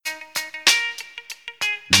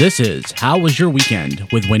This is How Was Your Weekend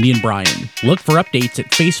with Wendy and Brian. Look for updates at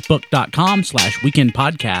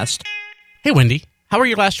facebook.com/weekendpodcast. Hey, Wendy. How are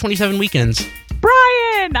your last 27 weekends?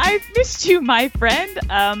 Brian, I've missed you, my friend.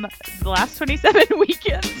 The last 27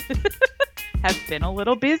 weekends have been a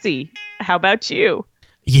little busy. How about you?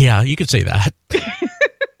 Yeah, you could say that.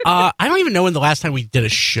 I don't even know when the last time we did a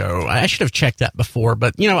show. I should have checked that before,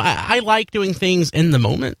 but I like doing things in the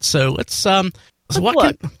moment. So let's see.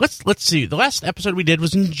 The last episode we did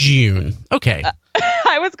was in June. Okay.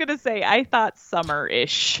 I was gonna say I thought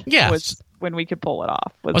summer-ish was when we could pull it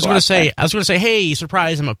off. I was gonna say, hey,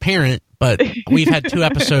 surprise! I'm a parent, but we've had 2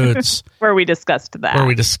 episodes where we discussed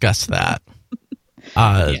that.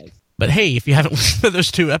 Yes. But hey, if you haven't listened to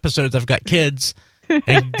those 2 episodes, I've got kids.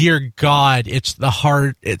 And dear God, it's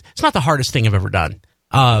not the hardest thing I've ever done.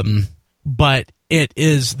 But it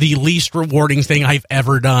is the least rewarding thing I've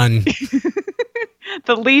ever done.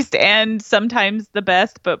 The least and sometimes the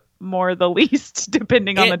best, but more the least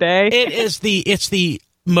depending on the day. It's the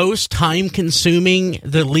most time consuming,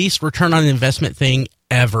 the least return on investment thing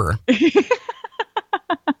ever.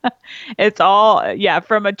 It's all,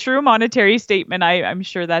 from a true monetary statement, I'm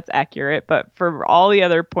sure that's accurate. But for all the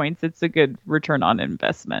other points, it's a good return on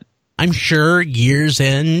investment. I'm sure years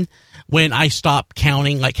in, when I stop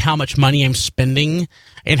counting like how much money I'm spending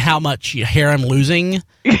and how much hair I'm losing,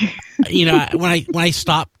 when I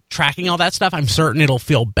stop tracking all that stuff, I'm certain it'll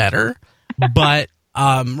feel better. But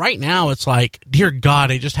right now, it's like, dear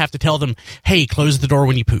God, I just have to tell them, hey, close the door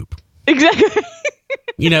when you poop. Exactly.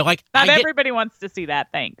 Not everybody wants to see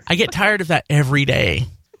that. Thanks. I get tired of that every day.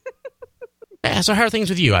 Yeah, so how are things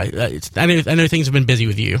with you? I know things have been busy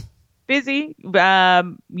with you. Busy.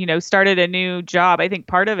 Started a new job. I think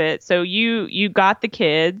part of it. So you got the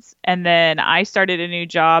kids, and then I started a new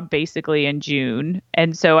job basically in June.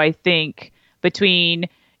 And so I think between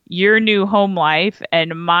your new home life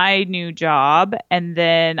and my new job, and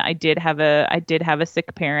then I did have a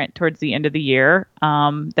sick parent towards the end of the year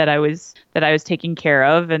that I was taking care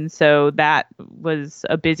of, and so that was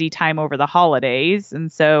a busy time over the holidays,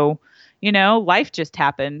 and so life just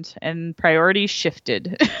happened and priorities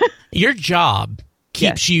shifted. Your job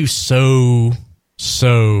keeps you so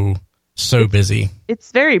busy.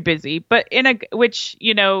 It's very busy, but which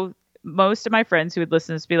most of my friends who would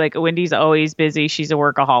listen to this be like, Wendy's always busy. She's a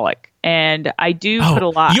workaholic. And I do put a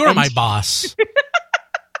lot. You're my boss.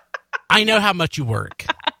 I know how much you work.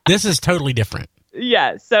 This is totally different.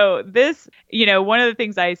 Yeah. So this, one of the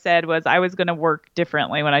things I said was I was going to work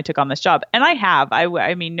differently when I took on this job. And I have.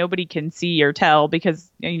 I mean, nobody can see or tell because,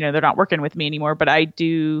 they're not working with me anymore. But I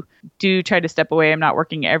do try to step away. I'm not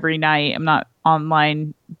working every night. I'm not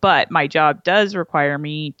online. But my job does require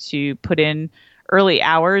me to put in early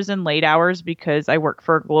hours and late hours because I work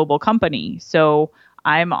for a global company. So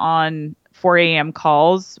I'm on 4 a.m.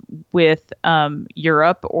 calls with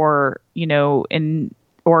Europe or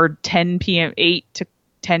 10 p.m., 8 to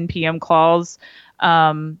 10 p.m. calls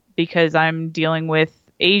because I'm dealing with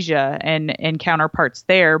Asia and counterparts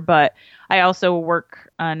there. But I also work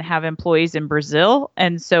and have employees in Brazil.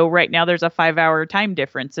 And so right now there's a 5-hour time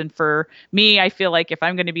difference. And for me, I feel like if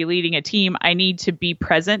I'm going to be leading a team, I need to be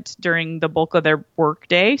present during the bulk of their work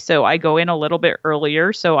day. So I go in a little bit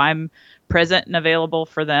earlier. So I'm present and available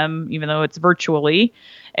for them, even though it's virtually.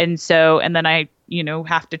 And then I,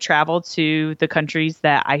 have to travel to the countries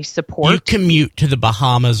that I support. You commute to the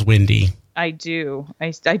Bahamas, Wendy. I do.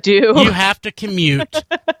 I do. You have to commute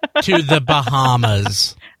to the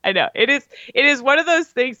Bahamas. I know. It is one of those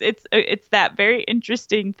things. It's that very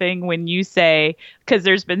interesting thing when you say, because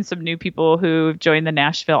there's been some new people who've joined the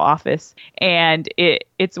Nashville office, and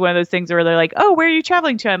it's one of those things where they're like, oh, where are you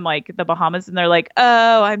traveling to? I'm like, the Bahamas. And they're like,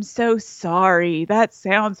 oh, I'm so sorry. That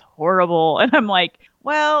sounds horrible. And I'm like,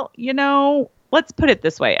 well, let's put it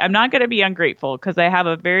this way. I'm not going to be ungrateful because I have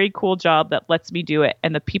a very cool job that lets me do it.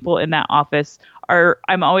 And the people in that office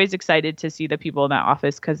I'm always excited to see the people in that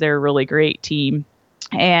office because they're a really great team.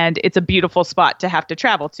 And it's a beautiful spot to have to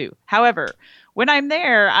travel to. However, when I'm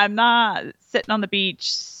there, I'm not sitting on the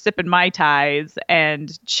beach, sipping Mai Tais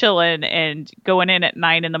and chilling and going in at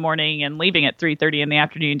 9 a.m. and leaving at 3:30 in the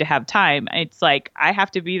afternoon to have time. It's like I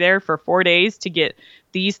have to be there for 4 days to get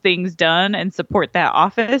these things done and support that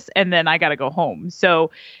office. And then I got to go home.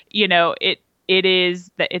 So, it's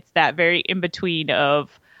that very in between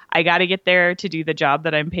of I got to get there to do the job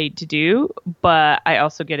that I'm paid to do, but I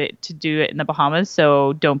also get it to do it in the Bahamas.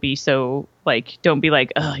 So don't be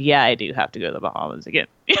like, oh yeah, I do have to go to the Bahamas again.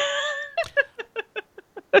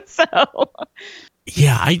 So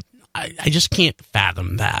yeah, I just can't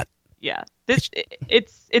fathom that. Yeah, it's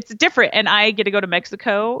different. And I get to go to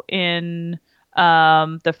Mexico in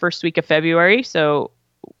the first week of February. So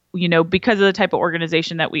because of the type of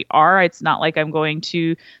organization that we are, it's not like I'm going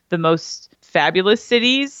to the most fabulous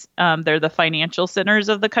cities. They're the financial centers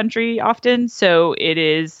of the country often. So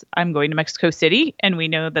I'm going to Mexico City, and we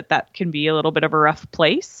know that can be a little bit of a rough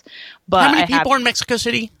place. But how many people are in Mexico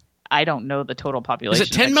City? I don't know the total population.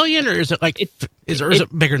 Is it 10 million, or is it like, is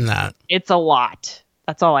it bigger than that? It's a lot.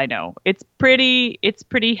 That's all I know. It's pretty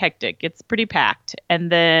hectic. It's pretty packed.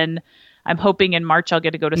 And then I'm hoping in March I'll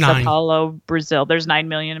get to go to Sao Paulo, Brazil. There's 9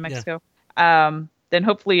 million in Mexico. Yeah. Then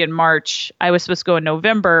hopefully in March, I was supposed to go in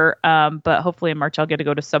November, but hopefully in March I'll get to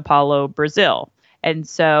go to Sao Paulo, Brazil. And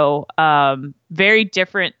so very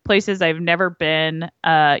different places I've never been,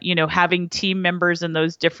 having team members in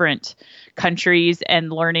those different countries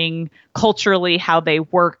and learning culturally how they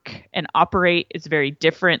work and operate is very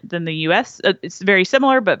different than the U.S. It's very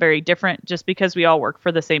similar, but very different just because we all work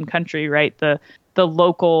for the same country, right? The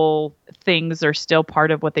local things are still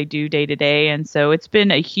part of what they do day to day. And so it's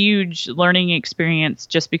been a huge learning experience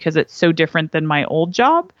just because it's so different than my old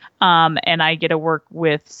job. And I get to work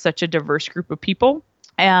with such a diverse group of people.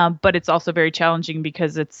 But it's also very challenging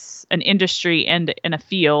because it's an industry and in a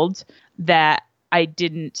field that I'd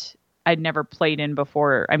never played in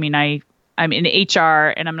before. I mean, I'm in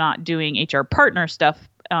HR and I'm not doing HR partner stuff.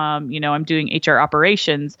 I'm doing HR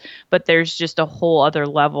operations, but there's just a whole other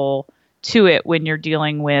level to it when you're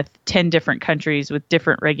dealing with 10 different countries with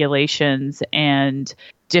different regulations and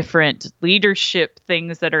different leadership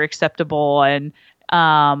things that are acceptable. And,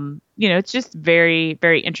 it's just very,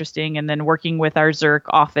 very interesting. And then working with our Zurich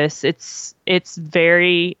office, it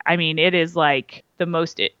is like the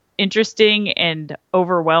most interesting and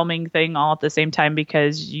overwhelming thing all at the same time,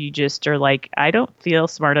 because you just are like, I don't feel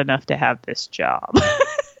smart enough to have this job.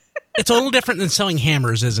 It's a little different than selling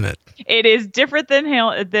hammers, isn't it? It is different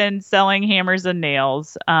than selling hammers and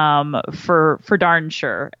nails, for darn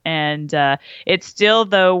sure. And it's still,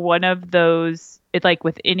 though, one of those. It's like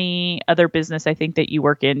with any other business, I think, that you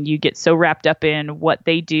work in, you get so wrapped up in what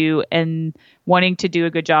they do and wanting to do a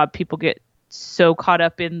good job. People get so caught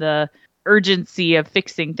up in the urgency of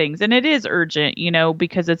fixing things, and it is urgent,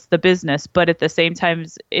 because it's the business. But at the same time,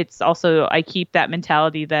 it's also, I keep that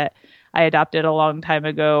mentality that I adopted a long time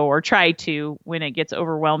ago, or try to, when it gets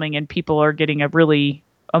overwhelming and people are getting really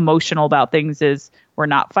emotional about things, is we're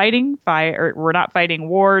not fighting fire, we're not fighting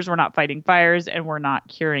wars, we're not fighting fires, and we're not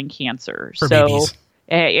curing cancer. For babies.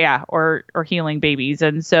 Or healing babies.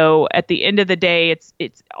 And so at the end of the day,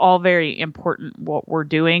 it's all very important what we're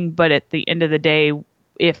doing, but at the end of the day,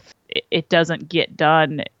 if it doesn't get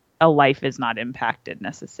done, a life is not impacted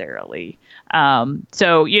necessarily.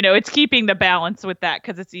 So, it's keeping the balance with that,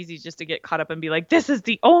 because it's easy just to get caught up and be like, this is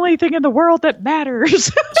the only thing in the world that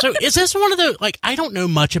matters. So is this one of the, I don't know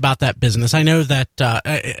much about that business. I know that,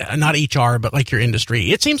 not HR, but like your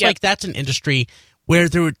industry. It seems like that's an industry where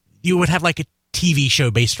you would have like a TV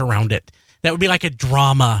show based around it. That would be like a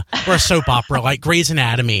drama or a soap opera, like Grey's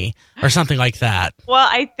Anatomy or something like that. Well,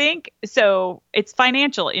 I think so. It's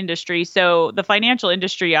financial industry. So the financial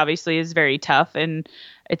industry obviously is very tough, and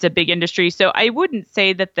it's a big industry. So I wouldn't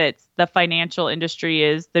say that the financial industry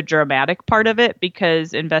is the dramatic part of it,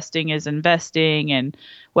 because investing is investing and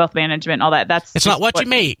wealth management, all that. It's not what you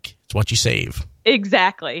make, it's what you save.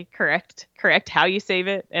 Exactly. Correct. How you save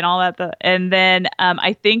it and all that. And then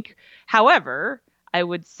I think, however, I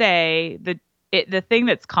would say the thing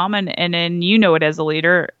that's common, and then it as a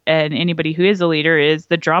leader, and anybody who is a leader, is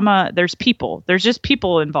the drama. There's people. There's just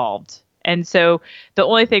people involved. And so the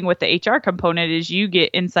only thing with the HR component is you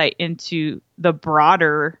get insight into the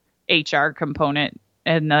broader HR component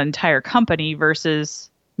and the entire company, versus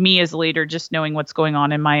me as a leader just knowing what's going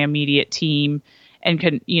on in my immediate team.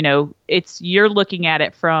 And you're looking at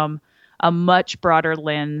it from a much broader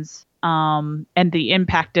lens. And the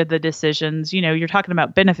impact of the decisions, you're talking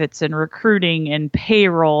about benefits and recruiting and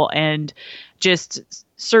payroll and just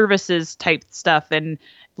services type stuff and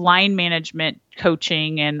line management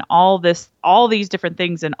coaching and all these different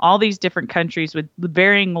things in all these different countries with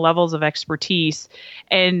varying levels of expertise.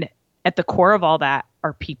 And at the core of all that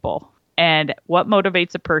are people, and what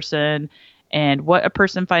motivates a person, and what a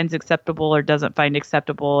person finds acceptable or doesn't find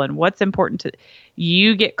acceptable, and what's important to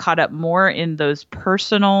you. Get caught up more in those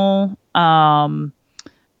personal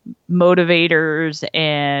motivators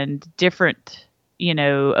and different,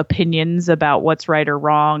 opinions about what's right or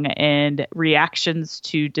wrong and reactions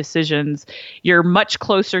to decisions. You're much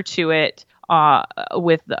closer to it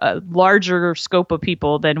with a larger scope of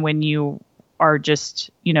people than when you are just,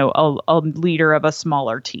 a leader of a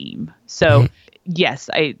smaller team. So yes,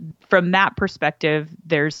 from that perspective,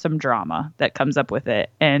 there's some drama that comes up with it.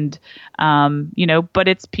 And, but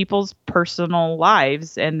it's people's personal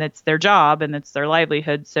lives, and it's their job, and it's their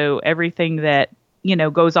livelihood. So everything that,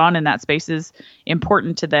 goes on in that space is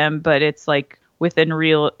important to them. But it's like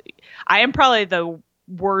I am probably the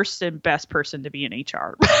worst and best person to be in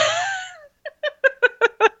HR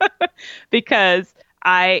because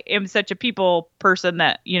I am such a people person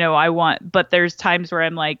that, but there's times where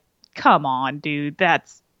I'm like, come on, dude,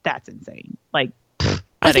 that's insane. Like,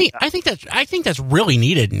 I think that's really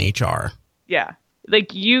needed in HR. Yeah.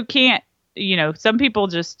 Like, you can't, some people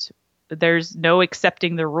just, there's no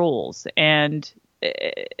accepting the rules, and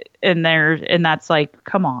that's like,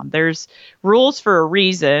 come on, there's rules for a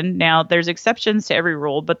reason. Now there's exceptions to every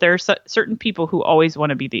rule, but there are certain people who always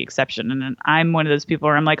want to be the exception. And I'm one of those people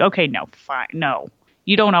where I'm like, okay, no, fine. No,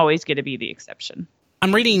 you don't always get to be the exception.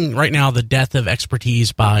 I'm reading right now The Death of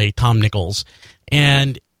Expertise by Tom Nichols.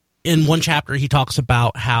 And in one chapter, he talks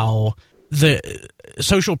about how the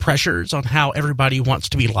social pressures on how everybody wants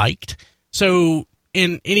to be liked. So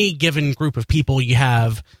in any given group of people, you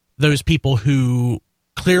have those people who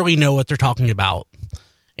clearly know what they're talking about,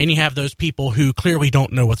 and you have those people who clearly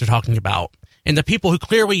don't know what they're talking about. And the people who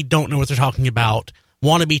clearly don't know what they're talking about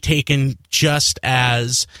want to be taken just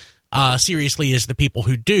as seriously as the people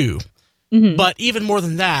who do. Mm-hmm. But even more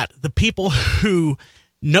than that, the people who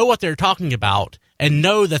know what they're talking about and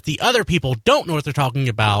know that the other people don't know what they're talking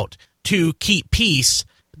about, to keep peace,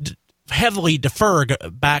 heavily defer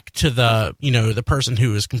back to the person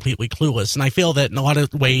who is completely clueless. And I feel that in a lot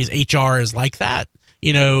of ways HR is like that,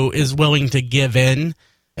 is willing to give in.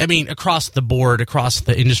 I mean, across the board, across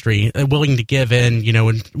the industry, willing to give in,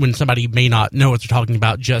 when somebody may not know what they're talking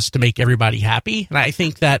about, just to make everybody happy. And I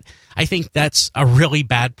think that's a really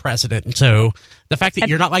bad precedent. And so the fact that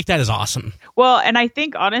you're not like that is awesome. Well, and I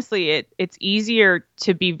think honestly, it's easier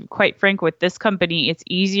to be quite frank with this company. It's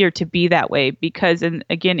easier to be that way because, and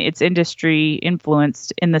again, it's industry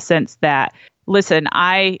influenced in the sense that, listen,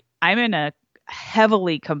 I'm in a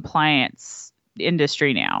heavily compliance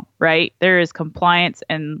industry now, right? There is compliance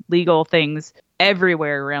and legal things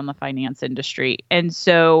everywhere around the finance industry. And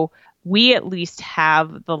so we at least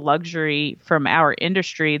have the luxury from our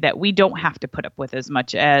industry that we don't have to put up with as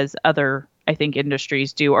much as other, I think,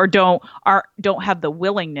 industries do, or don't have the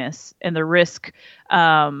willingness and the risk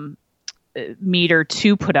meter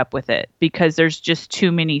to put up with it, because there's just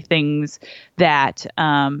too many things that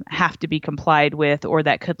have to be complied with, or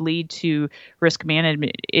that could lead to risk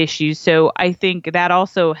management issues. So I think that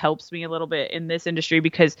also helps me a little bit in this industry,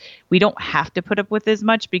 because we don't have to put up with as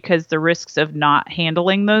much, because the risks of not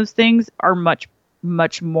handling those things are much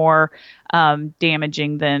more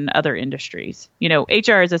damaging than other industries.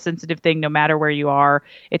 HR is a sensitive thing no matter where you are.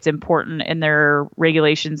 It's important, and there are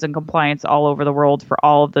regulations and compliance all over the world for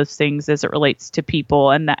all of those things as it relates to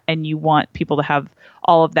people, and you want people to have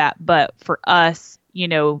all of that. But for us,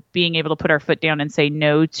 being able to put our foot down and say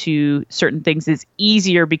no to certain things is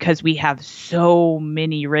easier, because we have so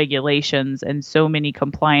many regulations and so many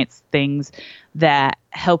compliance things that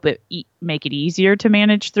help it make it easier to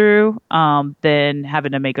manage through than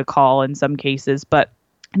having to make a call in some cases. But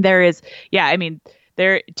there is,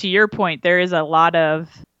 to your point, there is a lot of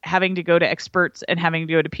having to go to experts and having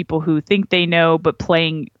to go to people who think they know, but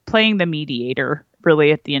playing the mediator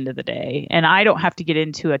really at the end of the day. And I don't have to get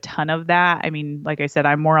into a ton of that. I mean, like I said,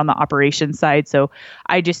 I'm more on the operations side, so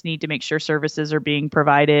I just need to make sure services are being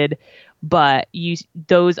provided. But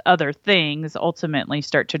those other things ultimately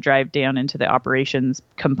start to drive down into the operations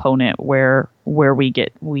component where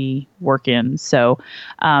we work in. So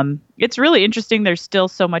it's really interesting. There's still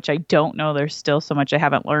so much I don't know. There's still so much I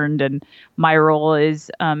haven't learned. And my role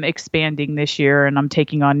is expanding this year, and I'm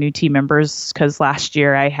taking on new team members, because last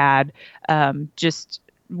year I had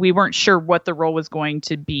we weren't sure what the role was going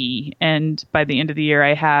to be. And by the end of the year,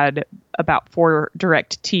 I had about 4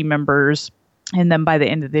 direct team members. And then by the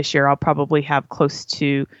end of this year, I'll probably have close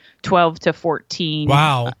to 12 to 14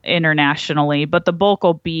 internationally. But the bulk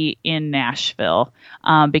will be in Nashville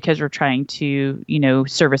because we're trying to,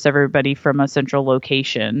 service everybody from a central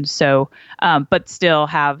location. So, but still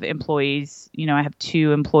have employees. I have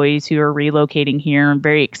 2 employees who are relocating here. I'm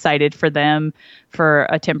very excited for them, for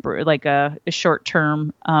a temporary, like a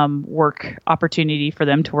short-term work opportunity for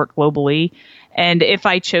them to work globally. And if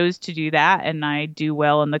I chose to do that and I do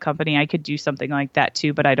well in the company, I could do something like that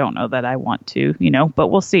too. But I don't know that I want to, but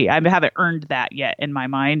we'll see. I haven't earned that yet in my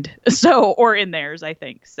mind. So, or in theirs, I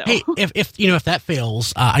think. So, hey, if that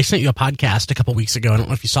fails, I sent you a podcast a couple weeks ago. I don't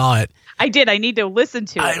know if you saw it. I did. I need to listen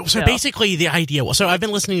to it. So basically, the idea. So I've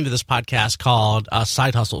been listening to this podcast called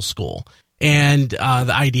Side Hustle School, and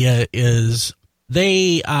the idea is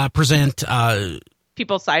they present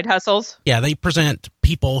people's side hustles. Yeah, they present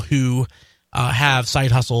people who have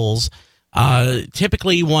side hustles.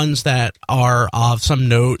 Typically ones that are of some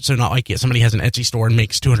note. So not like somebody has an Etsy store and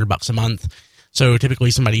makes $200 a month. So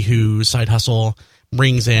typically somebody whose side hustle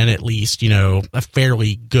brings in at least, a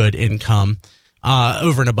fairly good income,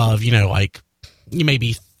 over and above, like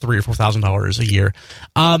maybe $3,000 or $4,000 a year.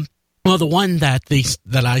 Well, the one that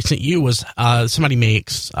I sent you was, somebody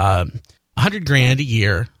makes, $100,000 a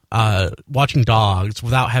year, watching dogs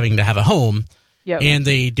without having to have a home. Yep. And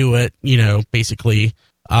they do it, basically,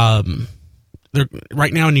 they're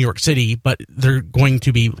right now in New York City, but they're going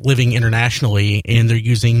to be living internationally, and they're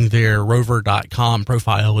using their rover.com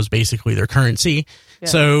profile as basically their currency. Yeah.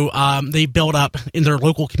 So they build up in their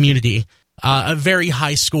local community a very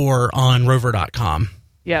high score on rover.com.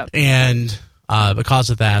 Yeah. And because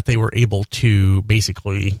of that, they were able to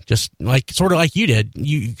basically just sort of like you did.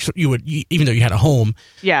 You would even though you had a home.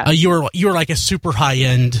 Yeah. You were like a super high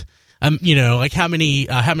end. Like how many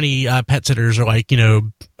pet sitters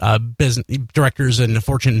are business directors in a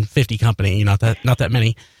Fortune 50 company? Not that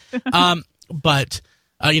many. But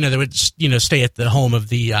they would stay at the home of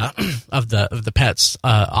the pets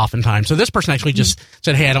oftentimes. So this person actually just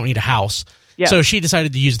said, "Hey, I don't need a house." Yeah. So she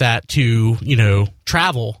decided to use that to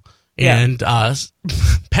travel and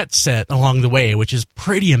pet sit along the way, which is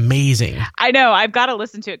pretty amazing. I know. I've got to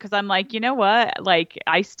listen to it because I'm like, you know what? Like,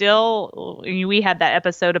 we had that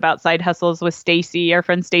episode about side hustles with Stacy, our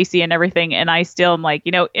friend Stacy, and everything. And I still am like,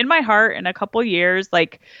 in my heart, in a couple years,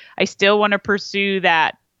 like, I still want to pursue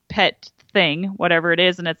that pet thing, whatever it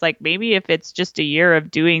is. And it's like, maybe if it's just a year of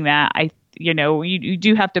doing that, you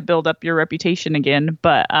do have to build up your reputation again.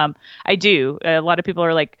 But I do. A lot of people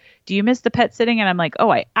are like, do you miss the pet sitting? And I'm like,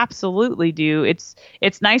 oh, I absolutely do. It's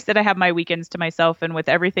nice that I have my weekends to myself. And with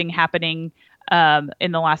everything happening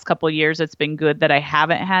in the last couple of years, it's been good that I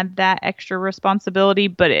haven't had that extra responsibility.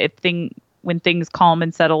 But when things calm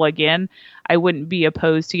and settle again, I wouldn't be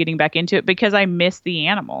opposed to getting back into it because I miss the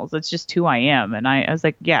animals. It's just who I am. And I was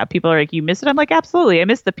like, yeah, people are like, you miss it? I'm like, absolutely. I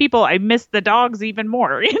miss the people. I miss the dogs even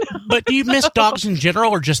more. But do you miss dogs in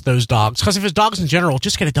general or just those dogs? Because if it's dogs in general,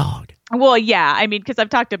 just get a dog. Well, yeah. I mean, because I've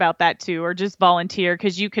talked about that too, or just volunteer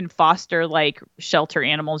because you can foster like shelter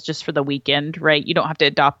animals just for the weekend, right? You don't have to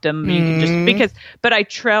adopt them. You can just but I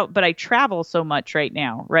travel so much right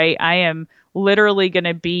now, right? I am literally going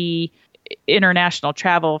to be international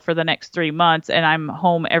travel for the next 3 months, and I'm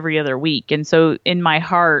home every other week. And so in my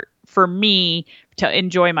heart, for me to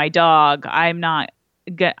enjoy my dog, I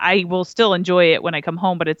will still enjoy it when I come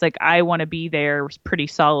home, but it's like I want to be there pretty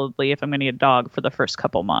solidly if I'm going to get a dog for the first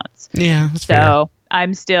couple months. Yeah, that's fair.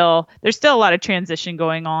 So there's still a lot of transition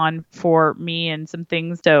going on for me and some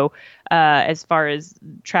things. So as far as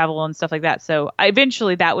travel and stuff like that. So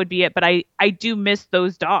eventually that would be it. But I do miss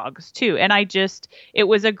those dogs too. And it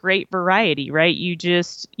was a great variety, right? You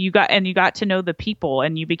got to know the people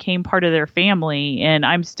and you became part of their family. And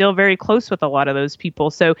I'm still very close with a lot of those people.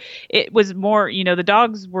 So it was more, the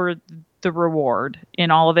dogs were the reward in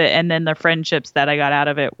all of it. And then the friendships that I got out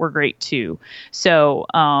of it were great too. So,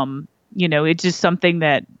 it's just something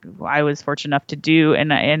that I was fortunate enough to do,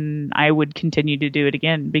 and I would continue to do it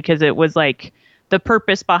again because it was like the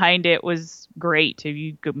purpose behind it was great.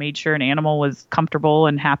 You made sure an animal was comfortable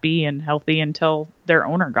and happy and healthy until their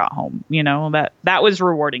owner got home. That was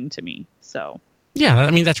rewarding to me. So yeah,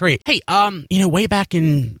 I mean that's great. Hey, way back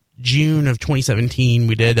in June of 2017,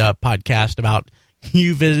 we did a podcast about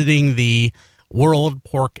you visiting the World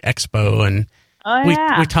Pork Expo and.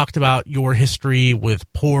 We talked about your history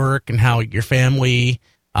with pork and how your family,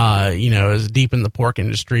 is deep in the pork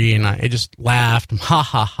industry, and I just laughed. Ha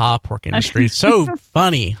ha ha! Pork industry, so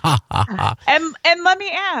funny. Ha ha ha! And let me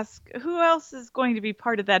ask, who else is going to be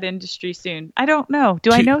part of that industry soon? I don't know.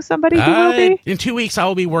 Do I know somebody who will be? In 2 weeks, I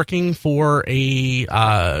will be working for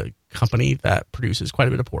a company that produces quite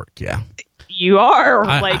a bit of pork. Yeah. You are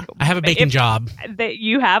I have a bacon job.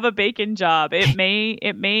 You have a bacon job. It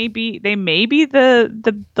may be they may be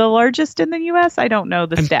the largest in the U.S. I don't know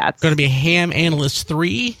the stats. Going to be a ham analyst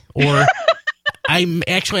 3, or I'm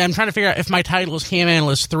trying to figure out if my title is ham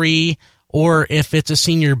analyst 3 or if it's a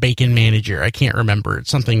senior bacon manager. I can't remember.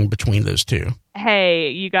 It's something between those two. Hey,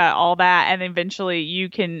 you got all that, and eventually you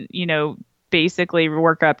can basically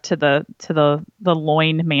work up to the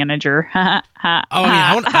loin manager. I'm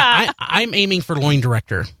aiming for loin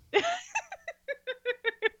director.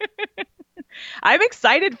 I'm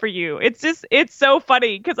excited for you. It's so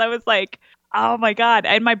funny because I was like, oh my God.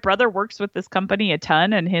 And my brother works with this company a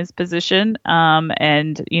ton in his position.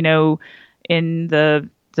 And in the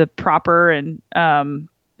proper and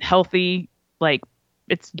healthy, like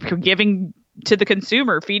it's giving to the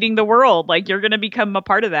consumer, feeding the world. Like you're going to become a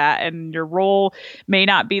part of that, and your role may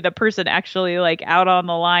not be the person actually like out on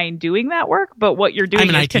the line doing that work, but what you're doing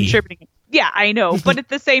is IT. contributing. Yeah, I know. But at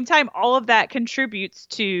the same time, all of that contributes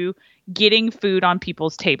to getting food on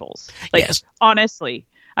people's tables. Like, yes. Honestly,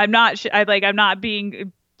 I'm not not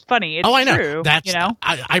being funny. It's I know. true. That's,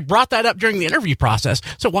 I brought that up during the interview process.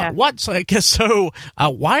 So why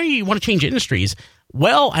do you want to change industries?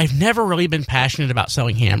 Well, I've never really been passionate about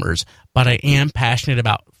selling hammers, but I am passionate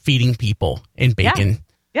about feeding people and bacon.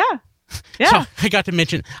 Yeah. So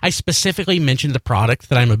I specifically mentioned the product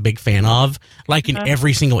that I'm a big fan of, like in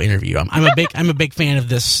every single interview. I'm a big fan of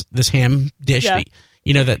this ham dish that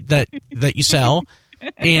you sell.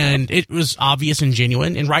 And it was obvious and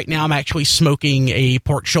genuine. And right now I'm actually smoking a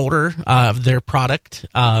pork shoulder of their product,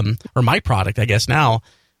 or my product, I guess now,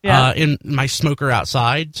 in my smoker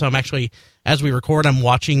outside. So I'm actually, as we record, I'm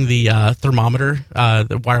watching the thermometer,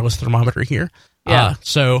 the wireless thermometer here.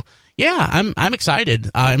 I'm excited.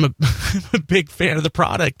 I'm a big fan of the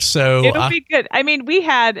product. So it'll be good. I mean, we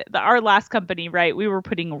had our last company, right? We were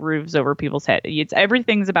putting roofs over people's heads.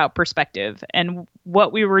 Everything's about perspective, and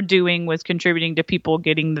what we were doing was contributing to people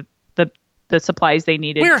getting the supplies they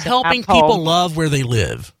needed. We're helping people love where they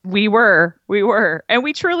live. We were, and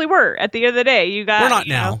we truly were. At the end of the day, we're not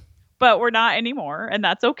now. But we're not anymore, and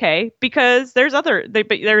that's okay because there's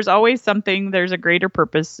always something. There's a greater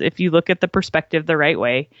purpose if you look at the perspective the right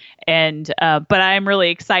way. And but I'm really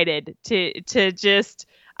excited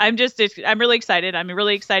I'm really excited. I'm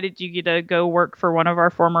really excited you get to go work for one of our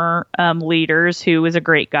former leaders who was a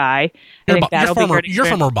great guy. Your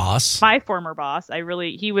former boss. My former boss.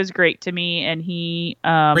 He was great to me, and he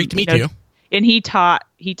great to me too. And he taught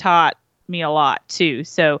me a lot too,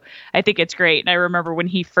 so I think it's great. And I remember when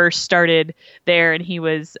he first started there and he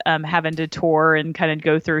was having to tour and kind of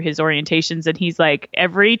go through his orientations, and he's like,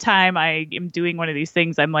 every time I am doing one of these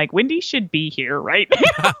things, I'm like, Wendy should be here right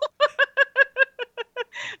now.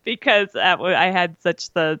 Because I had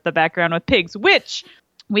such the background with pigs, which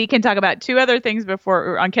we can talk about two other things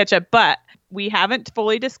before on catch up, but we haven't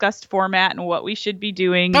fully discussed format and what we should be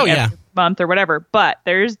doing every month or whatever. But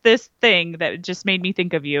there's this thing that just made me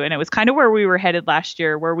think of you. And it was kind of where we were headed last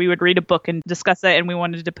year, where we would read a book and discuss it. And we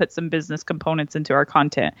wanted to put some business components into our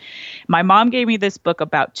content. My mom gave me this book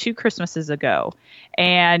about 2 Christmases ago,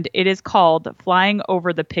 and it is called Flying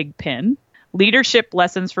Over the Pig Pen: Leadership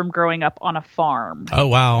Lessons from Growing Up on a Farm. Oh,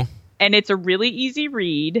 wow. And it's a really easy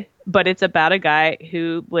read, but it's about a guy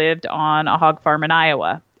who lived on a hog farm in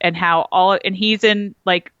Iowa, and and he's in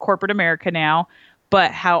like corporate America now, but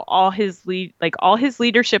how all his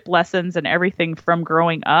leadership lessons and everything from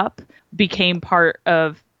growing up became part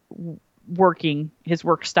of working, his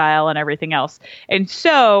work style and everything else. And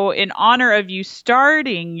so in honor of you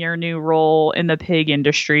starting your new role in the pig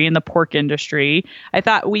industry, in the pork industry, I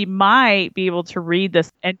thought we might be able to read this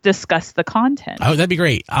and discuss the content. Oh, that'd be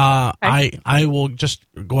great. Okay. I will just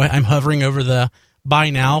go ahead. I'm hovering over the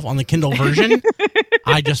buy now on the Kindle version.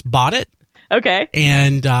 I just bought it. Okay.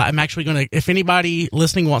 And I'm actually going to, if anybody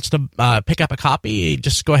listening wants to pick up a copy,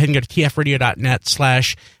 just go ahead and go to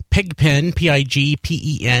tfradio.net/pigpen,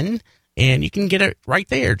 PIGPEN. And you can get it right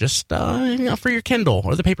there, just for your Kindle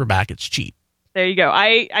or the paperback. It's cheap. There you go.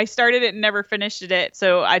 I started it and never finished it.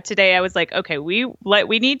 So today I was like, okay, we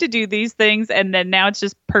need to do these things, and then now it's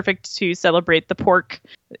just perfect to celebrate the pork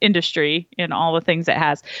industry and all the things it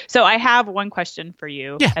has. So I have one question for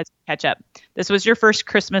you as we catch up. This was your first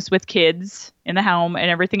Christmas with kids in the home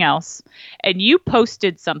and everything else, and you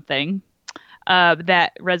posted something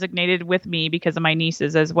that resonated with me because of my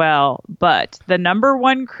nieces as well. But the number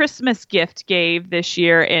one Christmas gift gave this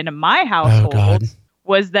year in my household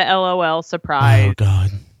was the LOL surprise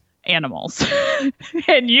animals.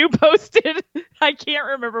 And you posted, I can't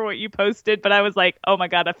remember what you posted, but I was like, oh my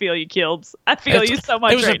God, I feel you, Kilbs. I feel you so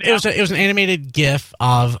much right now. It was an animated GIF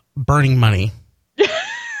of burning money.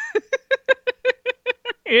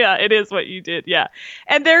 Yeah, it is what you did. Yeah.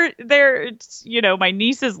 And they're, my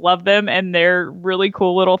nieces love them, and they're really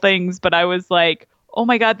cool little things. But I was like, oh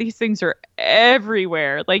my God, these things are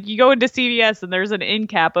everywhere. Like you go into CVS and there's an end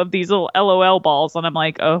cap of these little LOL balls. And I'm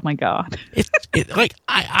like, oh my God.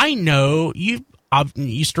 I know you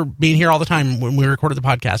used to being here all the time when we recorded the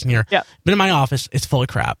podcast in here. Yeah. But in my office, it's full of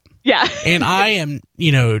crap. Yeah. And I am,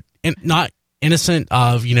 not innocent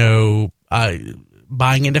of,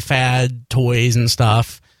 buying into fad toys and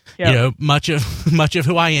stuff. Yep. Much of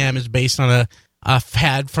who I am is based on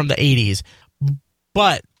had from the 80s.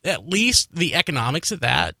 But at least the economics of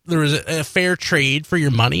that, there was a fair trade for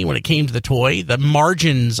your money when it came to the toy. The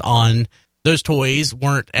margins on those toys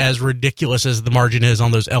weren't as ridiculous as the margin is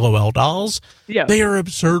on those LOL dolls. Yeah. They are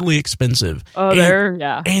absurdly expensive. Oh,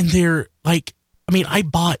 And they're like, I mean, I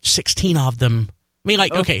bought 16 of them. I mean,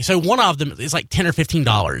 like, okay, so one of them is like $10 or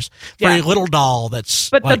 $15 for a little doll that's.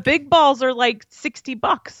 But like, the big balls are like $60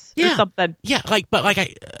 or something. Yeah,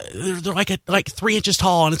 they're like 3 inches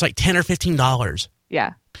tall, and it's like $10 or $15.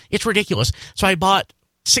 Yeah. It's ridiculous. So I bought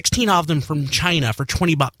 16 of them from China for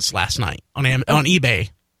 $20 last night on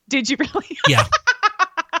eBay. Did you really? Yeah.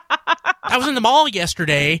 I was in the mall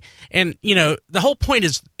yesterday, and, the whole point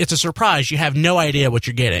is it's a surprise. You have no idea what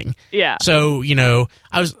you're getting. Yeah. So,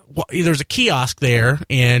 there's a kiosk there,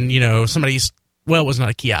 and, somebody's, well, it was not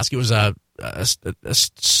a kiosk. It was a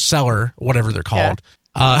seller, whatever they're called,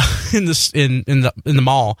 in the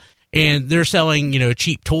mall. And they're selling,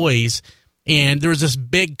 cheap toys. And there was this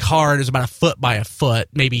big card, it was about a foot by a foot,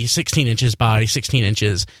 maybe 16 inches by 16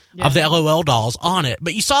 inches of the LOL dolls on it.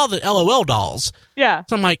 But you saw the LOL dolls. Yeah.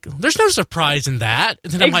 So I'm like, there's no surprise in that.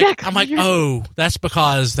 And then Exactly. I'm like, oh, that's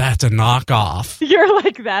because that's a knockoff. You're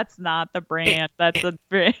like, that's not the brand. That's a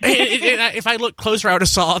brand. And if I look closer, I would have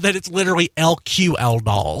saw that it's literally LQL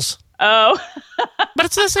dolls. Oh. But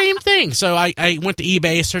it's the same thing. So I went to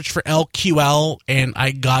eBay, searched for LQL, and I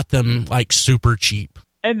got them like super cheap.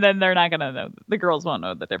 And then they're not going to know. The girls won't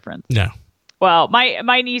know the difference. No. Well,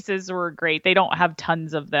 my nieces were great. They don't have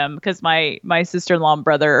tons of them because my sister-in-law and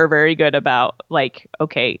brother are very good about, like,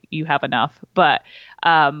 okay, you have enough. But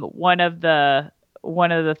one of the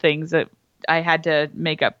things that I had to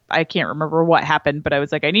make up, I can't remember what happened, but I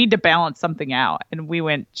was like, I need to balance something out. And we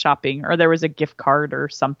went shopping, or there was a gift card or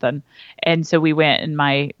something. And so we went, and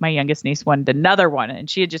my youngest niece wanted another one, and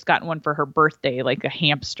she had just gotten one for her birthday, like a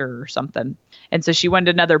hamster or something. And so she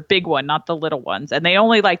wanted another big one, not the little ones. And they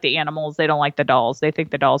only like the animals. They don't like the dolls. They think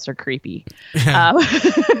the dolls are creepy.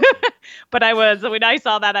 But when I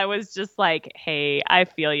saw that, I was just like, hey, I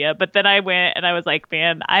feel you. But then I went and I was like,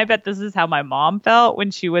 man, I bet this is how my mom felt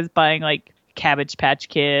when she was buying like Cabbage Patch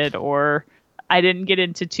Kid, or I didn't get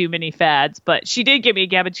into too many fads, but she did give me a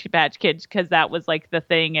Cabbage Patch Kid because that was like the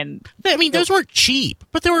thing. And I mean, those weren't cheap,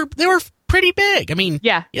 but they were pretty big. I mean,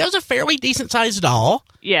 yeah, it was a fairly decent sized doll.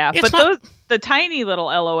 Yeah, it's but the tiny little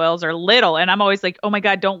LOLs are little, and I'm always like, oh my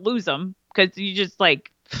God, don't lose them, because you just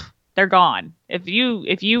like, they're gone. If you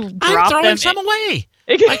drop I'm throwing them, some away.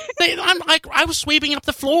 I was sweeping up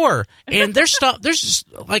the floor, and there's just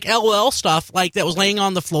like LOL stuff like that was laying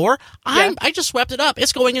on the floor. I just swept it up.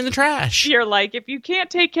 It's going in the trash. You're like, if you can't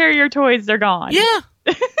take care of your toys, they're gone. Yeah.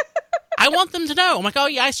 I want them to know. I'm like, oh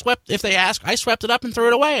yeah, if they ask, I swept it up and threw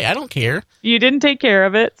it away. I don't care. You didn't take care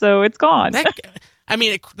of it, so it's gone.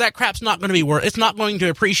 That crap's not going to be worth. It's not going to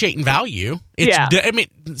appreciate in value.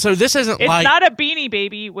 So this isn't it's like, not a Beanie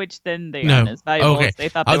Baby, which then they aren't as valuable as they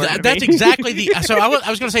thought they were. That's exactly the. So I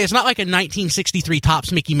was going to say, it's not like a 1963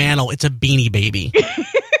 Topps Mickey Mantle. It's a Beanie Baby.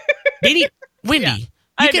 Wendy.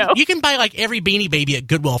 Yeah. You can buy like every Beanie Baby at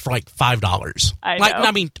Goodwill for like $5.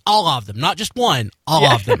 I mean, all of them, not just one. All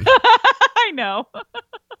of them. I know.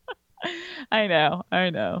 I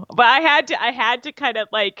know. But I had to kind of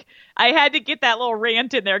like, I had to get that little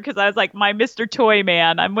rant in there, because I was like, my Mr. Toy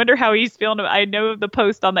Man, I wonder how he's feeling. I know the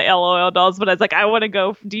post on the LOL dolls, but I was like, I want to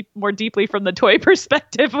go more deeply from the toy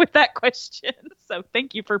perspective with that question. So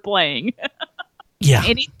thank you for playing. Yeah.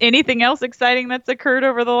 Anything else exciting that's occurred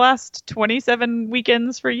over the last 27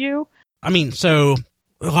 weekends for you? I mean, so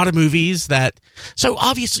a lot of movies so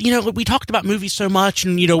obviously, we talked about movies so much,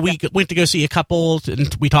 and, we went to go see a couple,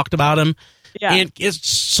 and we talked about them. Yeah. And it's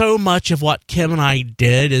so much of what Kim and I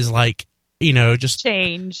did is like, just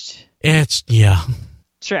changed. It's,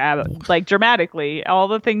 like dramatically, all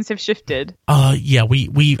the things have shifted. Yeah,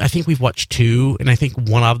 I think we've watched 2, and I think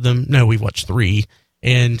we've watched 3,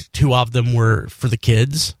 and 2 of them were for the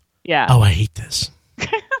kids. Yeah. Oh, I hate this.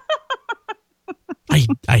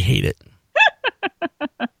 I hate it.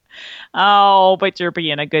 Oh, but you're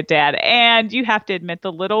being a good dad. And you have to admit,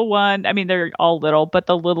 the little one, I mean, they're all little, but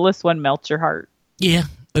the littlest one melts your heart. Yeah.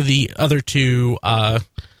 The other 2, the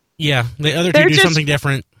other 2 do something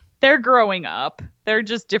different. They're growing up. They're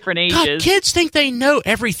just different ages. God, kids think they know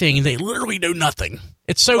everything, and they literally know nothing.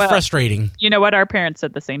 It's so frustrating. You know what? Our parents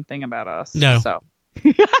said the same thing about us. No. So.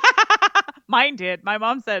 Mine did. My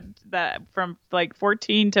mom said that from like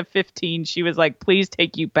 14 to 15, she was like, "Please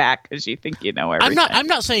take you back because you think you know everything." I'm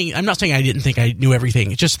not saying I didn't think I knew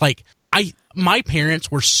everything. It's just like my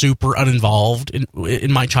parents were super uninvolved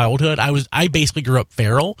in my childhood. I basically grew up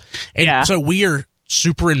feral, and so we are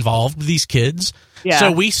super involved with these kids. Yeah.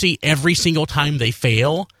 So we see every single time they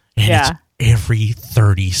fail, and Yeah. it's every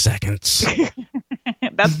 30 seconds.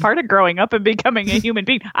 That's part of growing up and becoming a human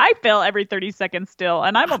being. I fail every 30 seconds still,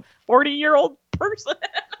 and I'm a 40-year-old person.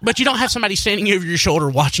 But you don't have somebody standing over your shoulder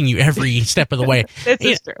watching you every step of the way. This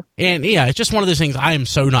is true. And yeah, it's just one of those things. I am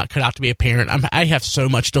so not cut out to be a parent. I have so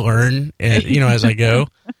much to learn, as I go.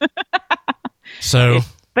 So,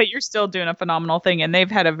 but you're still doing a phenomenal thing, and they've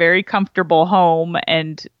had a very comfortable home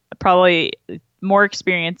and probably more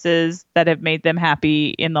experiences that have made them happy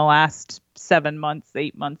in the last 7 months,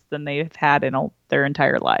 8 months than they've had in their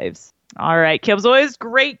entire lives. All right, Kibs, always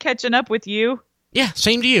great catching up with you. Yeah,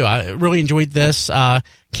 same to you. I really enjoyed this.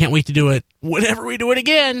 Can't wait to do it whenever we do it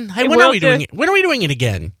again. Hey, when We'll are we doing it? When are we doing it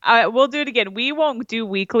again? We'll do it again. We won't do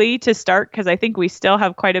weekly to start because I think we still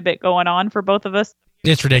have quite a bit going on for both of us.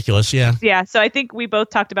 It's ridiculous, yeah. Yeah, so I think we both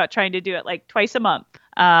talked about trying to do it like twice a month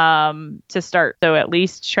to start. So at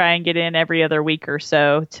least try and get in every other week or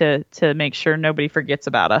so to make sure nobody forgets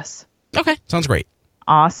about us. Okay, sounds great.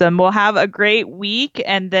 Awesome. We'll have a great week,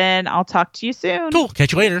 and then I'll talk to you soon. Cool.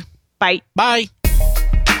 Catch you later. Bye. Bye.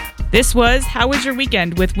 This was How Was Your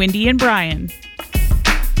Weekend with Wendy and Brian.